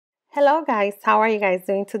Hello guys, how are you guys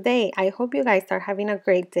doing today? I hope you guys are having a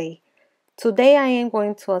great day. Today I am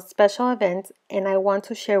going to a special event and I want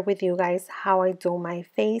to share with you guys how I do my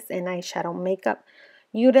face and eyeshadow makeup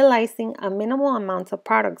utilizing a minimal amount of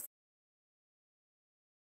products.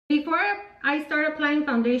 Before I start applying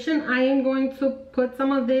foundation, I am going to put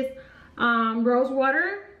some of this rose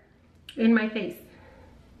water in my face.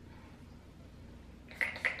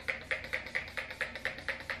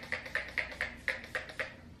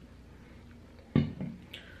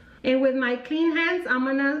 And with my clean hands, I'm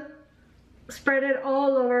gonna spread it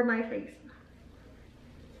all over my face.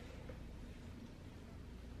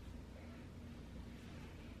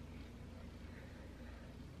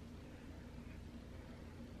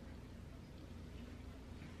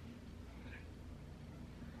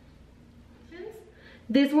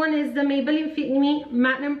 This one is the Maybelline Fit Me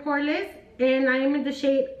Matte and Poreless, and I am in the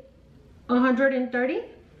shade 130.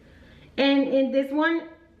 And in this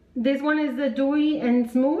one is the Dewy and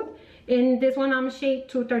Smooth. In this one, I'm shade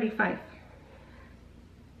 235.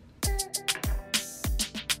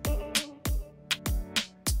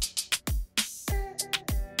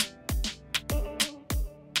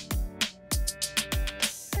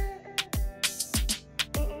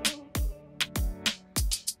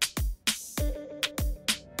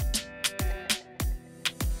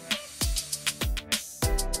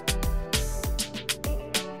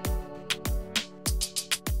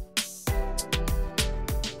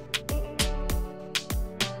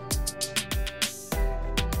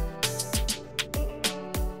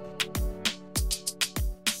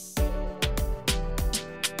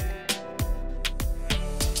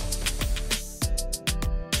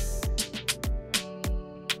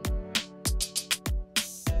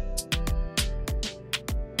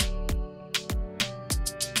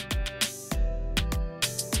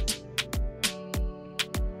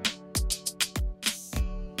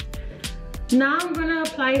 Now I'm going to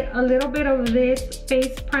apply a little bit of this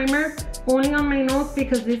face primer only on my nose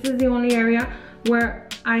because this is the only area where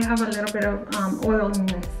I have a little bit of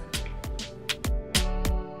oiliness.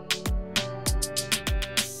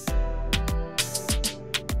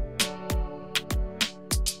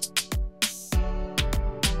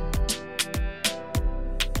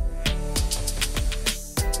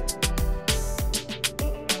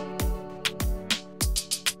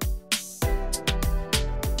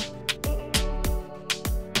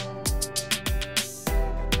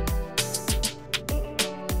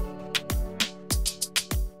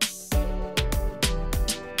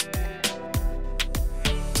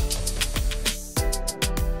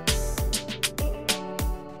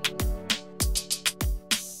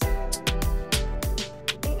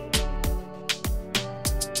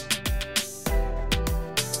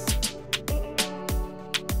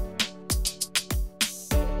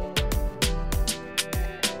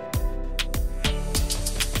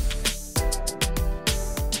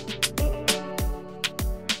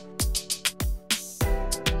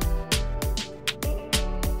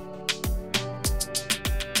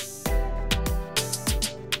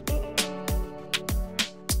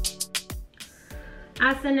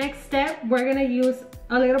 As the next step, we're gonna use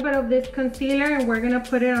a little bit of this concealer and we're gonna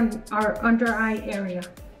put it on our under eye area.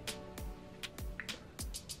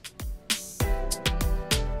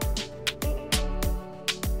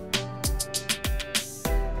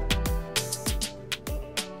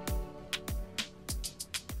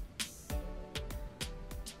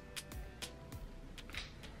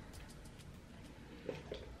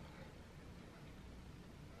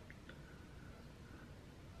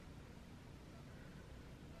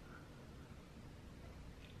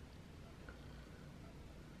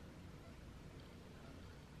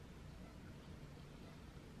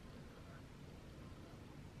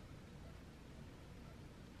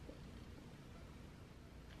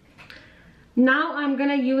 Now I'm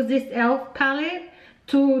gonna use this e.l.f. palette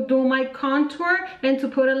to do my contour and to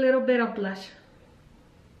put a little bit of blush.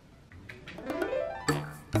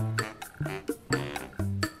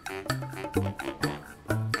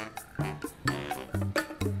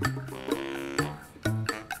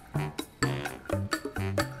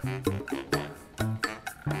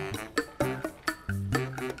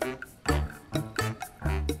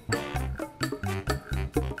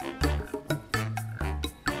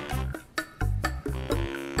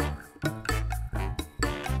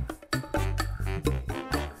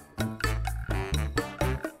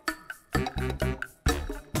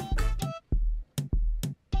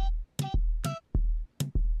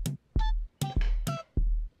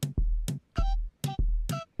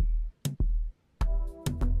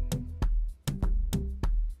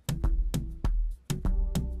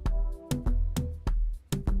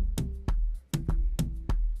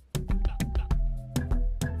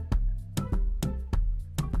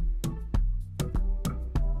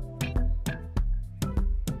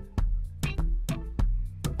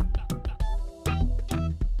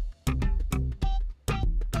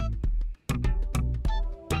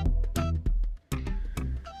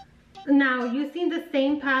 Now, using the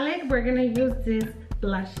same palette, we're gonna use this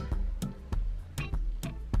blush.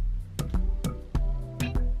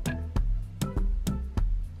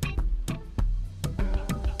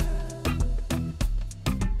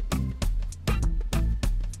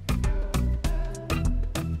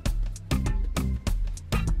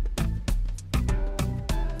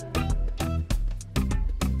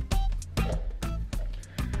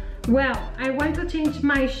 Well, I went to change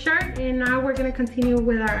my shirt and now we're gonna continue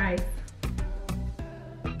with our eyes.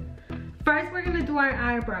 First, we're gonna do our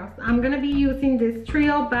eyebrows. I'm gonna be using this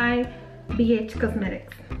trio by BH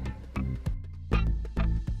Cosmetics.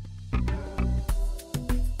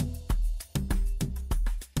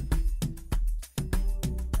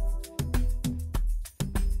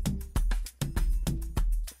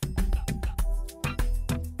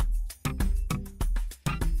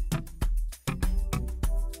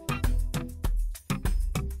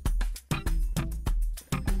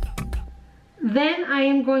 Then I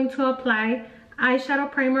am going to apply eyeshadow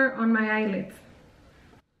primer on my eyelids.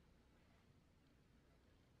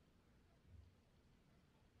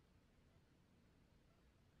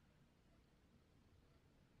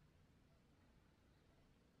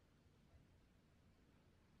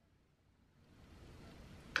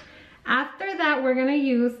 After that, we're gonna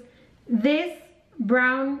use this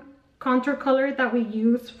brown contour color that we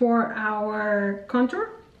use for our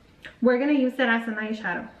contour. We're gonna use it as an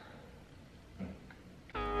eyeshadow.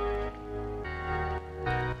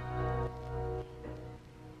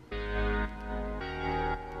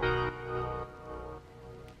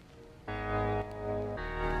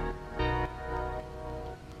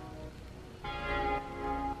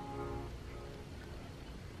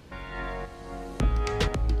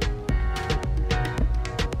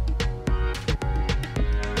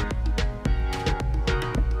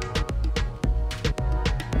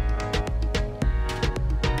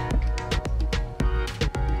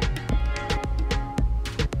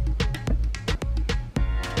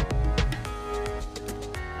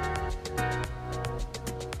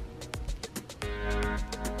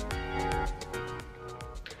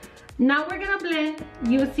 Now we're gonna blend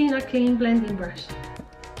using a clean blending brush.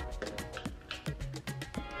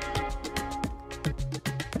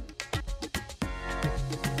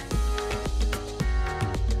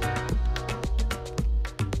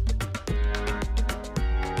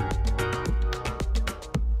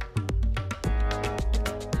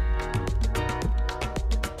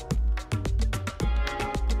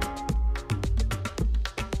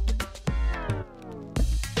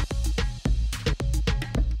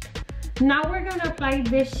 Now we're going to apply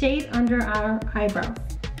this shade under our eyebrows.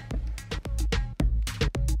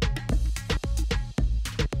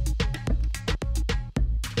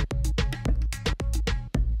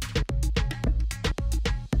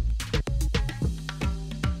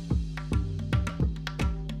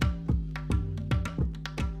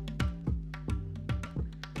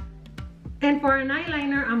 And for an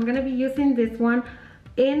eyeliner, I'm going to be using this one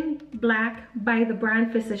in black by the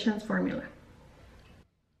brand Physicians Formula.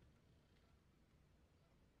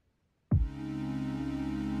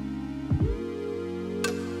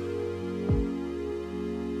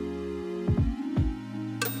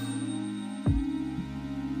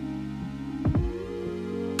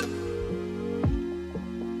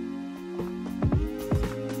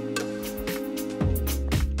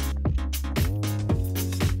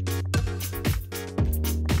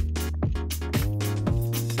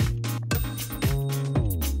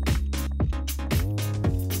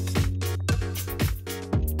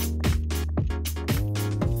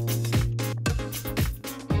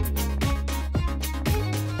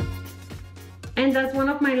 And as one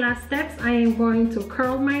of my last steps, I am going to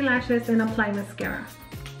curl my lashes and apply mascara.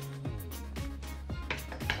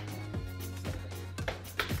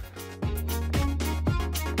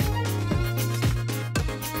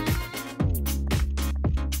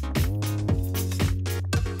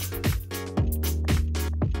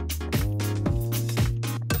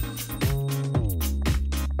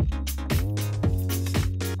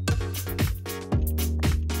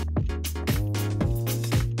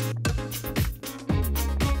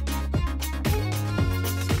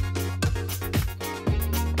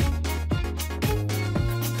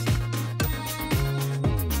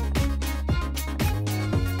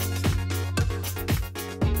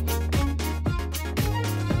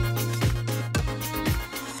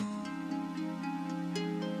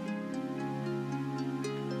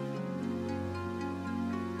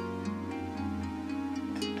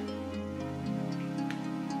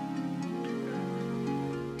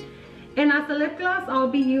 And as a lip gloss,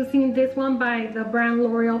 I'll be using this one by the brand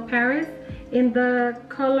L'Oreal Paris in the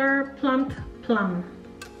color Plumped Plum.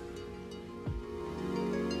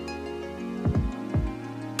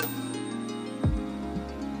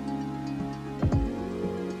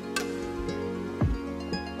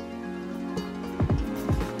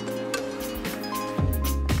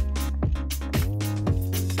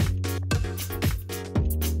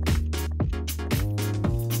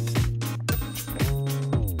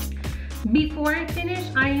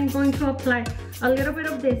 am going to apply a little bit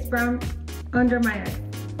of this brown under my eye.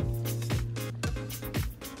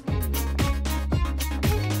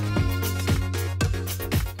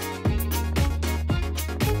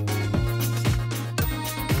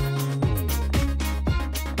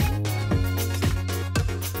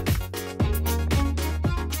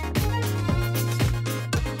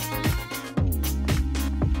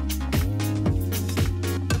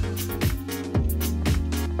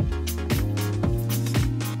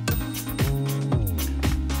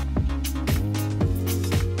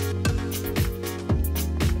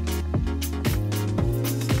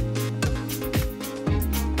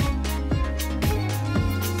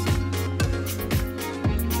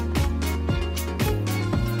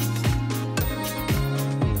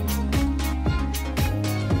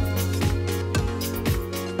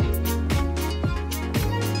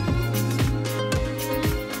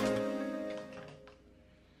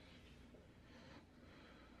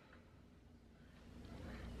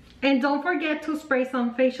 And don't forget to spray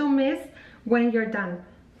some facial mist when you're done.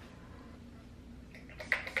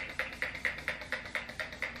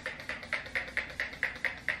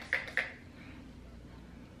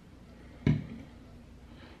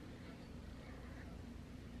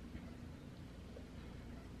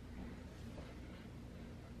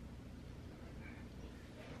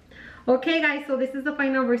 Okay guys, so this is the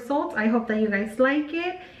final result. I hope that you guys like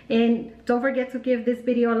it, and don't forget to give this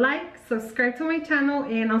video a like, subscribe to my channel,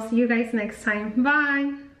 and I'll see you guys next time.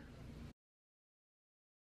 Bye.